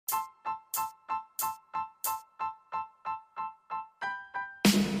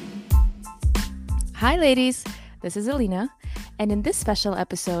Hi, ladies. This is Alina, and in this special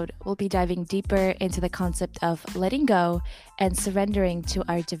episode, we'll be diving deeper into the concept of letting go and surrendering to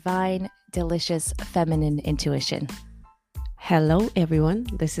our divine, delicious feminine intuition. Hello, everyone.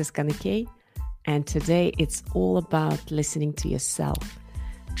 This is Kanike, and today it's all about listening to yourself,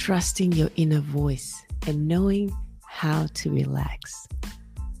 trusting your inner voice, and knowing how to relax.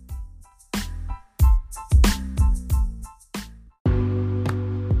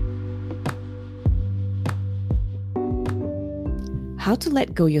 How to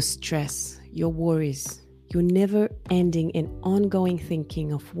let go your stress, your worries, your never-ending and ongoing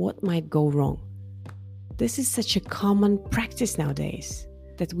thinking of what might go wrong. This is such a common practice nowadays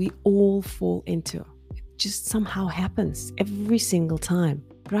that we all fall into. It just somehow happens every single time.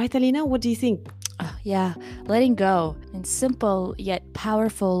 Right, Alina? What do you think? Yeah, letting go. In simple yet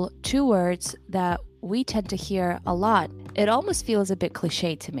powerful two words that we tend to hear a lot. It almost feels a bit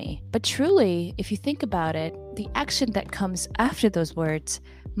cliche to me. But truly, if you think about it, the action that comes after those words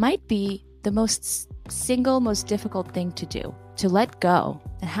might be the most difficult thing to do, to let go.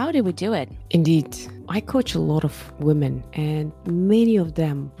 And how do we do it? Indeed. I coach a lot of women, and many of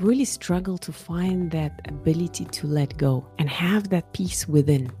them really struggle to find that ability to let go and have that peace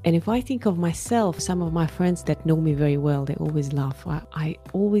within. And if I think of myself, some of my friends that know me very well, they always laugh. I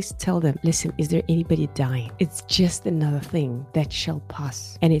always tell them, listen, is there anybody dying? It's just another thing that shall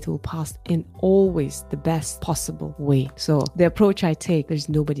pass, and it will pass in always the best possible way. So the approach I take, there's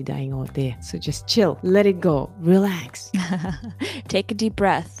nobody dying out there. So just chill, let it go, relax. Take a deep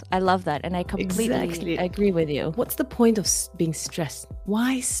breath. I love that. And I completely agree with you. What's the point of being stressed?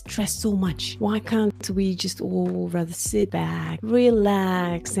 Why stress so much? Why can't we just all rather sit back,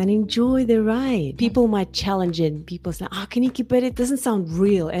 relax, and enjoy the ride? People might challenge it. People say, Kanike, but it doesn't sound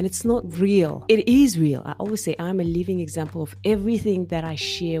real. And it's not real. It is real. I always say I'm a living example of everything that I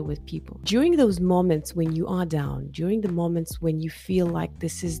share with people. During those moments when you are down, during the moments when you feel like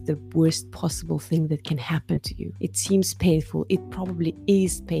this is the worst possible thing that can happen to you, it seems painful. It probably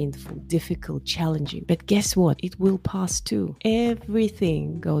is painful, difficult, challenging. But guess what? It will pass too.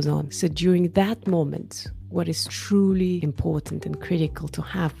 Everything goes on. So during that moment, what is truly important and critical to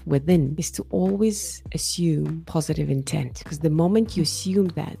have within is to always assume positive intent. Because the moment you assume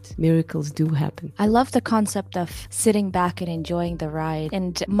that, miracles do happen. I love the concept of sitting back and enjoying the ride.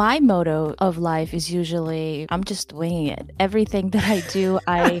 And my motto of life is usually, I'm just winging it. Everything that I do,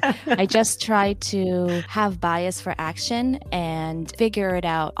 I just try to have bias for action and figure it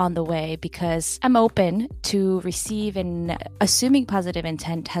out on the way, because I'm open to receive, and assuming positive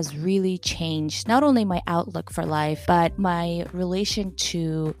intent has really changed not only my outlook for life, but my relation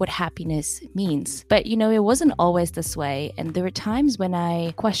to what happiness means. But it wasn't always this way. And there were times when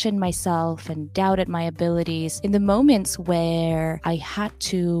I questioned myself and doubted my abilities in the moments where I had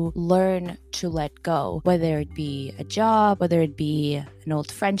to learn to let go, whether it be a job, whether it be an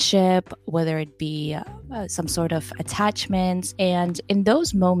old friendship, whether it be some sort of attachment. And in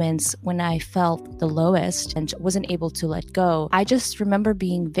those moments when I felt the lowest and wasn't able to let go, I just remember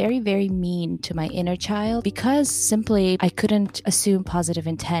being very, very mean to my inner child, because simply I couldn't assume positive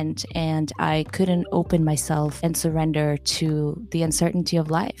intent and I couldn't open myself and surrender to the uncertainty of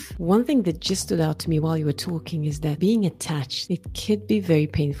life. One thing that just stood out to me while you were talking is that being attached, it could be very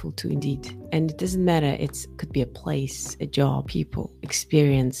painful too, indeed. And it doesn't matter. It could be a place, a job, people,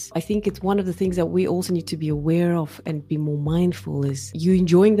 experience. I think it's one of the things that we also need to be aware of and be more mindful is you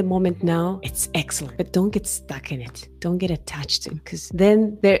enjoying the moment now. It's excellent, but don't get stuck in it. Don't get attached to it, because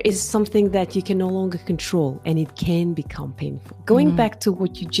then there is something that you can no longer control and it can become painful. Going back to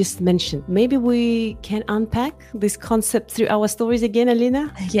what you just mentioned, maybe we can unpack this concept through our stories again,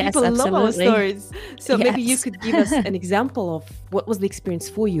 Alina? Yes, people absolutely. love our stories. So Yes. maybe you could give us an example of what was the experience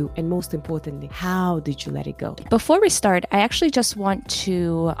for you, and most importantly, how did you let it go? Before we start, I actually just want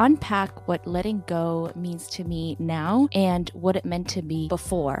to unpack what letting go means to me now and what it meant to me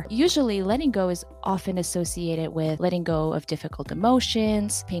before. Usually, letting go is often associated with letting go of difficult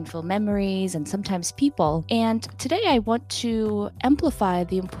emotions, painful memories, and sometimes people. And today I want to amplify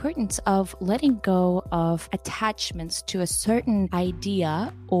the importance of letting go of attachments to a certain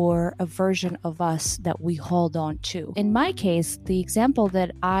idea or a version of us that we hold on to. In my case, the example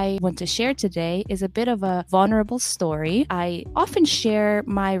that I want to share today is a bit of a vulnerable story. I often share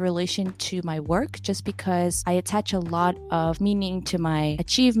my relation to my work just because I attach a lot of meaning to my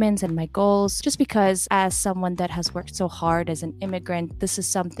achievements and my goals, just because as someone that has worked so hard as an immigrant, this is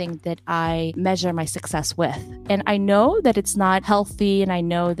something that I measure my success with. And I know that it's not healthy, and I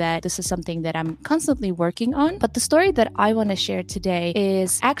know that this is something that I'm constantly working on. But the story that I want to share today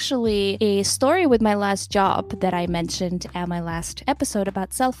is actually a story with my last job that I mentioned at my last episode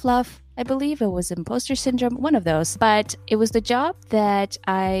about self-love. I believe it was imposter syndrome, one of those. But it was the job that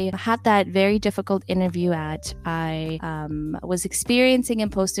I had that very difficult interview at. I was experiencing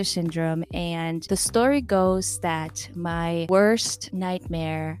imposter syndrome, and the story goes that my worst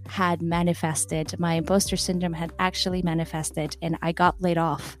nightmare had manifested. My imposter syndrome had actually manifested, and I got laid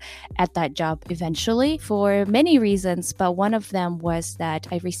off at that job eventually for many reasons. But one of them was that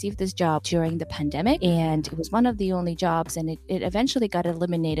I received this job during the pandemic, and it was one of the only jobs, and it eventually got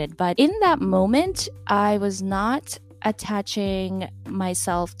eliminated. But in that moment, I was not attaching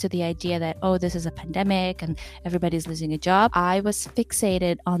myself to the idea that, oh, this is a pandemic and everybody's losing a job. I was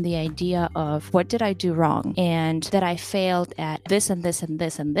fixated on the idea of what did I do wrong, and that I failed at this and this and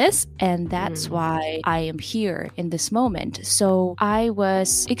this and this, and that's why I am here in this moment. So I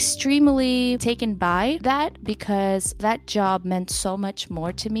was extremely taken by that, because that job meant so much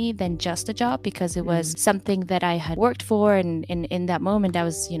more to me than just a job, because it was something that I had worked for, and in that moment I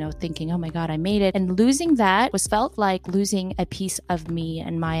was, thinking, oh my God, I made it. And losing that felt like losing a piece of me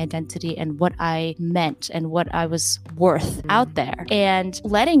and my identity and what I meant and what I was worth out there. And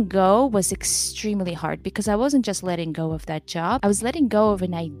letting go was extremely hard, because I wasn't just letting go of that job. I was letting go of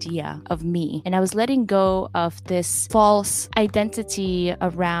an idea of me, and I was letting go of this false identity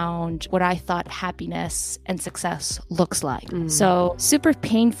around what I thought happiness and success looks like. So super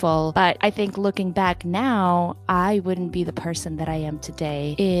painful. But I think looking back now, I wouldn't be the person that I am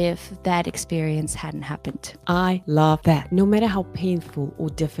today if that experience hadn't happened. I love that. No matter how painful or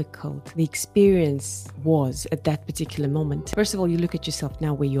difficult the experience was at that particular moment, first of all, you look at yourself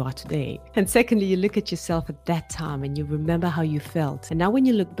now where you are today. And secondly, you look at yourself at that time and you remember how you felt. And now when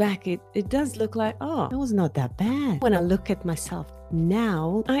you look back, it does look like, oh, that was not that bad. When I look at myself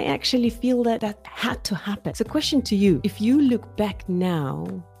now, I actually feel that had to happen. So question to you, if you look back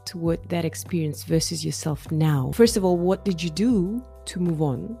now to what that experience versus yourself now, first of all, what did you do to move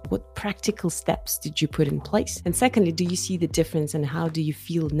on? What practical steps did you put in place? And secondly, do you see the difference, and how do you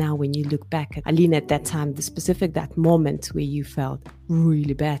feel now when you look back at Aline at that time, that moment where you felt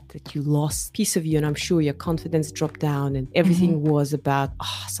really bad, that you lost a piece of you, and I'm sure your confidence dropped down and everything was about,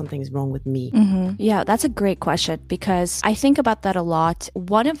 something is wrong with me? Yeah, that's a great question, because I think about that a lot.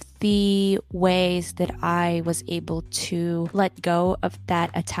 One of the ways that I was able to let go of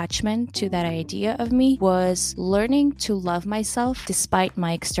that attachment to that idea of me was learning to love myself despite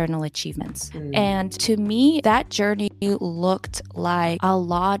my external achievements. And to me, that journey looked like a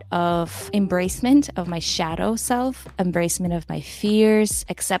lot of embracement of my shadow self, embracement of my fears,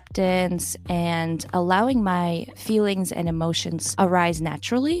 acceptance, and allowing my feelings and emotions arise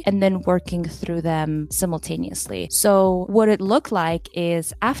naturally, and then working through them simultaneously. So what it looked like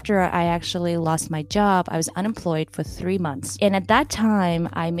is, after I actually lost my job, I was unemployed for 3 months. And at that time,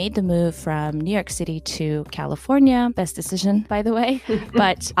 I made the move from New York City to California. Best decision, by the way.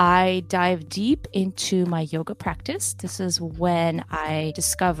 But I dived deep into my yoga practice. This is when I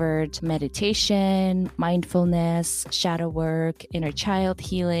discovered meditation, mindfulness, shadow work, inner child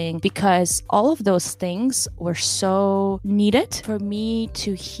healing, because all of those things were so needed for me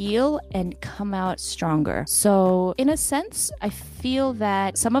to heal and come out stronger. So in a sense, I feel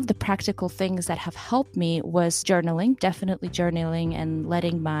that some of the practical things that have helped me was journaling, definitely journaling, and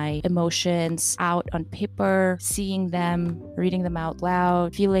letting my emotions out on paper, seeing them, reading them out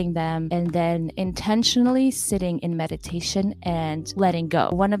loud, feeling them, and then intentionally sitting in meditation and letting go.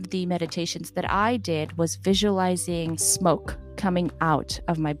 One of the meditations that I did was visualizing smoke coming out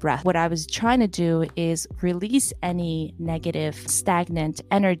of my breath. What I was trying to do is release any negative, stagnant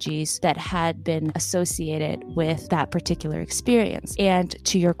energies that had been associated with that particular experience. And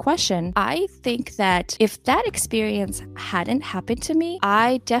to your question, I think that if that experience hadn't happened to me,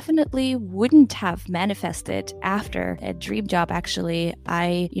 I definitely wouldn't have manifested after a dream job. Actually,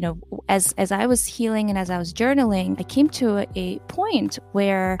 as I was healing and as I was journaling, I came to a point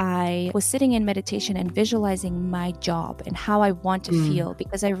where I was sitting in meditation and visualizing my job and how I want to feel,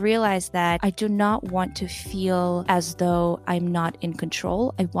 because I realized that I do not want to feel as though I'm not in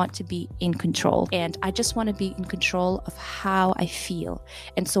control. I want to be in control, and I just want to be in control of how I feel.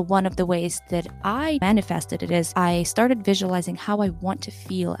 And so one of the ways that I manifested it is I started visualizing how I want to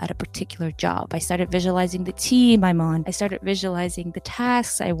feel at a particular job. I started visualizing the team I'm on. I started visualizing the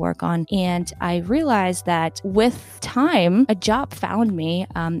tasks I work on, and I realized that with time, a job found me.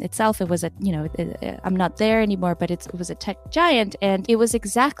 Itself, it was I'm not there anymore, but it was a tech giant, and it was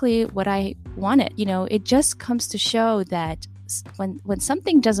exactly what I wanted. It just comes to show that when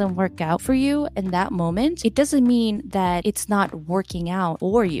something doesn't work out for you in that moment, it doesn't mean that it's not working out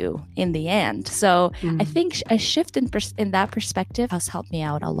for you in the end. So I think a shift in that perspective has helped me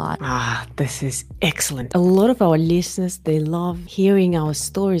out a lot. This is excellent. A lot of our listeners, they love hearing our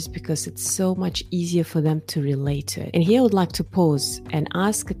stories because it's so much easier for them to relate to it. And here I would like to pause and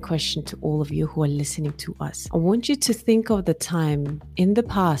ask a question to all of you who are listening to us. I want you to think of the time in the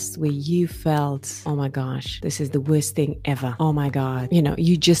past where you felt, oh my gosh, this is the worst thing ever. Oh my God.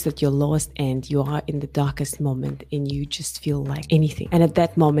 You just at your lowest end, you are in the darkest moment and you just feel like anything. And at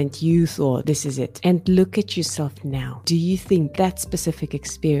that moment you thought, this is it. And look at yourself now. Do you think that specific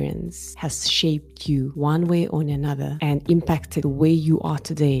experience has shaped you one way or another and impacted the way you are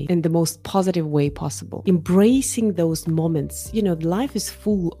today in the most positive way possible? Embracing those moments. Life is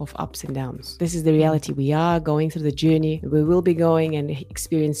full of ups and downs. This is the reality. We are going through the journey. We will be going and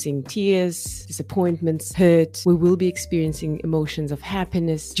experiencing tears, disappointments, hurt. We will be experiencing emotions of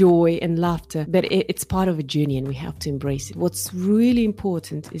happiness, joy, and laughter. But it's part of a journey and we have to embrace it. What's really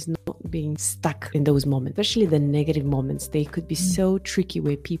important is not being stuck in those moments, especially the negative moments. They could be so tricky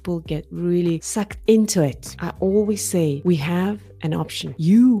where people get really sucked into it. I always say we have an option.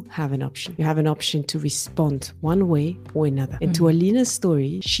 You have an option. You have an option to respond one way or another. And to Alina's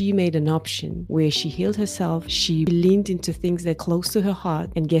story, she made an option where she healed herself. She leaned into things that are close to her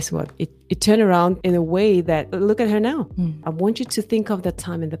heart. And guess what? It turned around in a way that, look at her now. I want you to think of that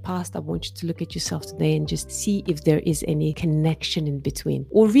time in the past. I want you to look at yourself today and just see if there is any connection in between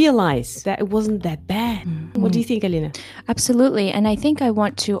or realize that it wasn't that bad. What do you think, Alina? Absolutely. And I think I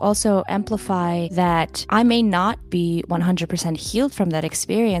want to also amplify that I may not be 100% healed from that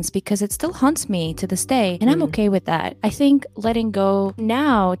experience because it still haunts me to this day. And I'm okay with that. I think letting go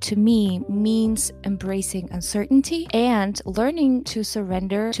now to me means embracing uncertainty and learning to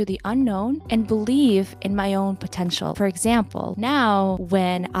surrender to the unknown and believe in my own potential. For example, now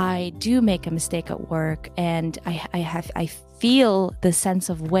when I do make a mistake at work and I feel the sense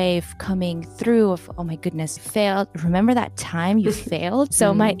of wave coming through of, oh my goodness, failed. Remember that time you failed?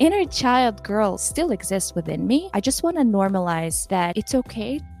 So my inner child girl still exists within me. I just want to normalize that it's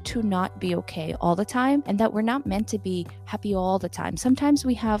okay to not be okay all the time and that we're not meant to be happy all the time. Sometimes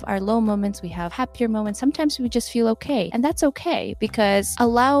we have our low moments, we have happier moments. Sometimes we just feel okay. And that's okay because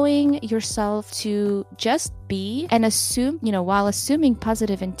allowing yourself to just be and assume, while assuming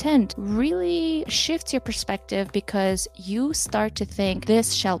positive intent really shifts your perspective because you start to think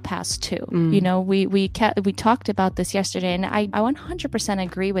this shall pass too. We talked about this yesterday and I 100%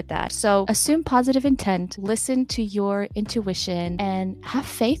 agree with that. So assume positive intent, listen to your intuition and have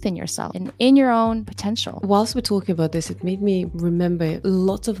faith in yourself and in your own potential. Whilst we're talking about this, it made me remember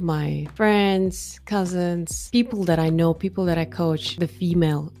lots of my friends, cousins, people that I know, people that I coach, the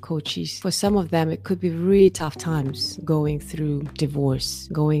female coaches. For some of them, it could be really tough times going through divorce,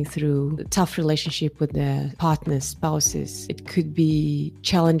 going through a tough relationship with their partners, spouses. It could be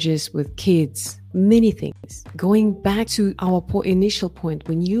challenges with kids, many things. Going back to our initial point,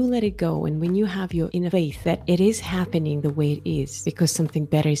 when you let it go and when you have your inner faith that it is happening the way it is because something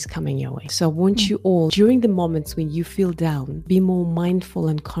better is coming your way. So I want you all, during the moments when you feel down, be more mindful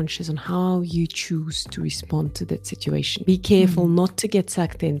and conscious on how you choose to respond to that situation. Be careful not to get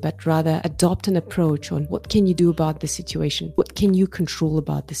sucked in, but rather adopt an approach on what can you do about the situation? What can you control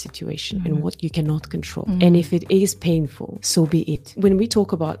about the situation and what you cannot control? And if it is painful, so be it. When we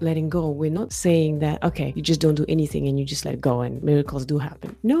talk about letting go, we're not saying that, okay, you just don't do anything and you just let go and miracles do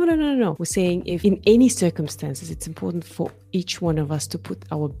happen. No. We're saying if in any circumstances, it's important for each one of us to put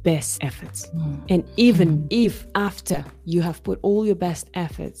our best efforts. And even if after you have put all your best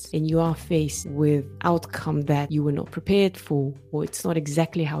efforts and you are faced with outcome that you were not prepared for, or it's not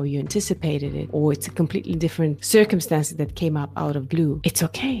exactly how you anticipated it, or it's a completely different circumstances that came up out of blue, it's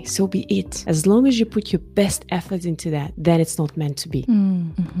okay. So be it. As long as you put your best efforts into that, then it's not meant to be.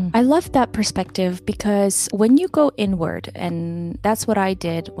 I love that perspective because when you go inward, and that's what I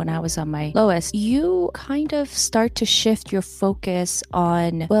did when I was on my lowest, you kind of start to shift your focus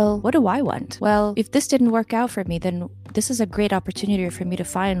on, well, what do I want? Well, if this didn't work out for me, then this is a great opportunity for me to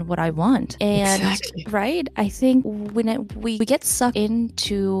find what I want. And exactly. Right? I think when we get sucked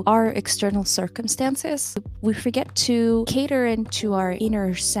into our external circumstances, we forget to cater into our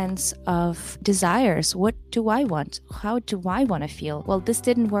inner sense of desires. What do I want? How do I want to feel? Well, this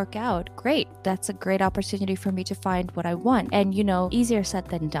didn't work out. Great. That's a great opportunity for me to find what I want. And, easier said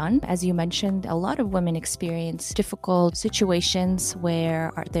than done. As you mentioned, a lot of women experience difficult situations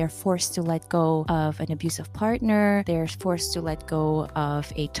where they're forced to let go of an abusive partner. They're they're forced to let go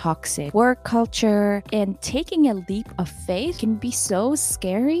of a toxic work culture. And taking a leap of faith can be so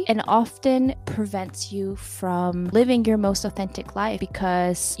scary and often prevents you from living your most authentic life,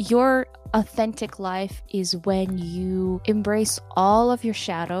 because your authentic life is when you embrace all of your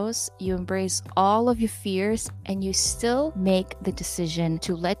shadows, you embrace all of your fears, and you still make the decision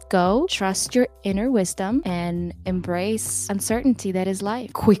to let go, trust your inner wisdom, and embrace uncertainty that is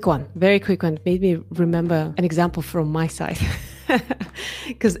life. Quick one, very quick one. Made me remember an example from my side.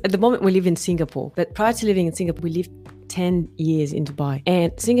 Because at the moment we live in Singapore, but prior to living in Singapore, we lived 10 years in Dubai,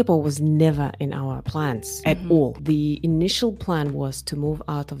 and Singapore was never in our plans at all. The initial plan was to move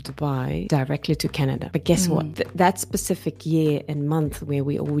out of Dubai directly to Canada. But guess what? That specific year and month where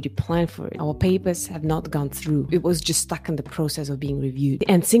we already planned for it, our papers have not gone through. It was just stuck in the process of being reviewed.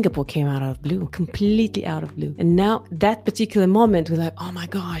 And Singapore came out of blue, completely out of blue. And now that particular moment, we're like, oh my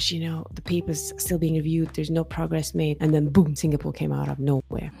gosh, the papers are still being reviewed. There's no progress made. And then boom, Singapore came out of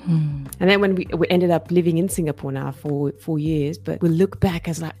nowhere. And then when we ended up living in Singapore now for 4 years, but we look back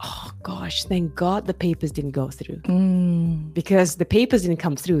as like, oh gosh, thank God the papers didn't go through. Because the papers didn't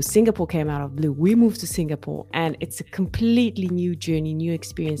come through. Singapore came out of blue. We moved to Singapore, and it's a completely new journey, new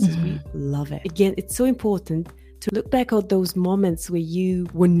experiences. We love it. Again, it's so important to look back at those moments where you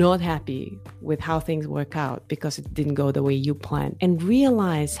were not happy with how things work out because it didn't go the way you planned, and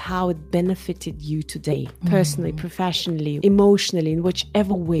realize how it benefited you today, personally, professionally, emotionally, in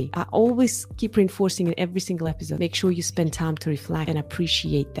whichever way. I always keep reinforcing in every single episode, make sure you spend time to reflect and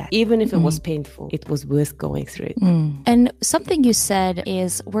appreciate that. Even if it was painful, it was worth going through it. And something you said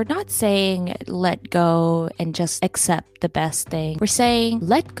is, we're not saying let go and just accept the best thing. We're saying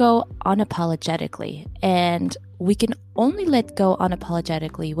let go unapologetically. And we can only let go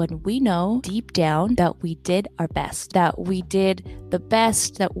unapologetically when we know deep down that we did our best, that we did the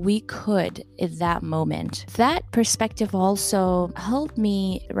best that we could in that moment. That perspective also helped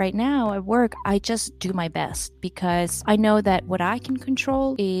me right now at work. I just do my best because I know that what I can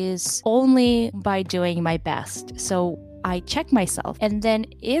control is only by doing my best. So I check myself. And then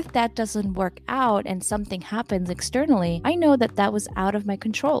if that doesn't work out and something happens externally, I know that that was out of my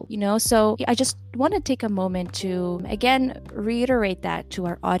control, So I just want to take a moment to, again, reiterate that to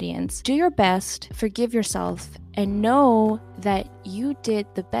our audience. Do your best, forgive yourself, and know that you did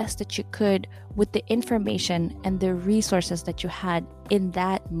the best that you could with the information and the resources that you had in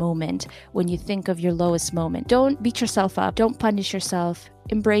that moment when you think of your lowest moment. Don't beat yourself up. Don't punish yourself.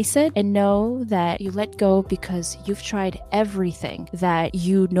 Embrace it and know that you let go because you've tried everything that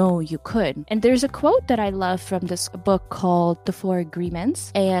you know you could. And there's a quote that I love from this book called The Four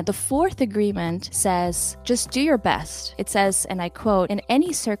Agreements. And the fourth agreement says, just do your best. It says, and I quote, in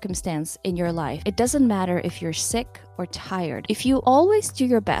any circumstance in your life, it doesn't matter if you're sick or tired. If you always do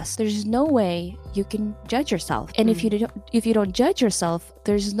your best, there's no way you can judge yourself. And if you don't judge yourself,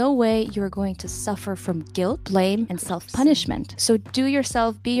 there's no way you're going to suffer from guilt, blame, and self-punishment. So do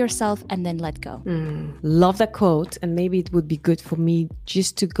yourself, be yourself, and then let go. Love that quote. And maybe it would be good for me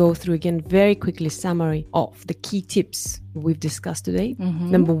just to go through again very quickly summary of the key tips we've discussed today.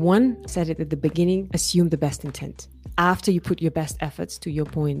 Number one, said it at the beginning, assume the best intent. After you put your best efforts, to your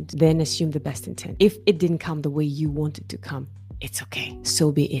point, then assume the best intent. If it didn't come the way you wanted to come, it's okay.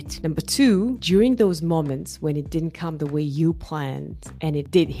 So be it. Number two, during those moments when it didn't come the way you planned and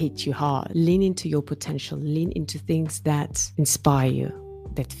it did hit you hard, lean into your potential, lean into things that inspire you,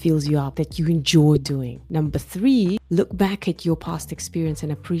 that fills you up, that you enjoy doing. Number three, look back at your past experience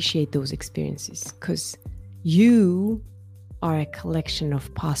and appreciate those experiences, because you are a collection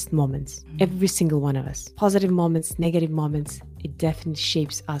of past moments. Every single one of us. Positive moments, negative moments, it definitely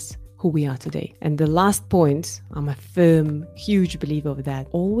shapes us who we are today. And the last point, I'm a firm, huge believer of that.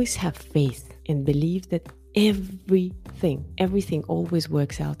 Always have faith and believe that everything always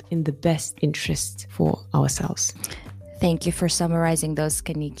works out in the best interest for ourselves. Thank you for summarizing those,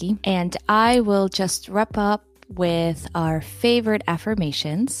 Kaniki. And I will just wrap up with our favorite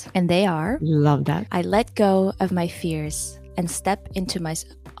affirmations. And they are, love that, I let go of my fears and step into my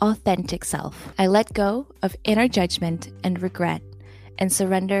authentic self. I let go of inner judgment and regret and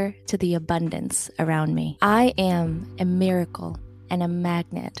surrender to the abundance around me. I am a miracle and a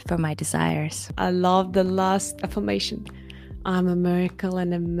magnet for my desires. I love the last affirmation. I'm a miracle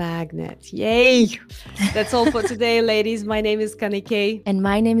and a magnet. Yay! That's all for today, ladies. My name is Kanike. And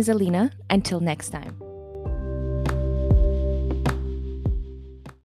my name is Alina. Until next time.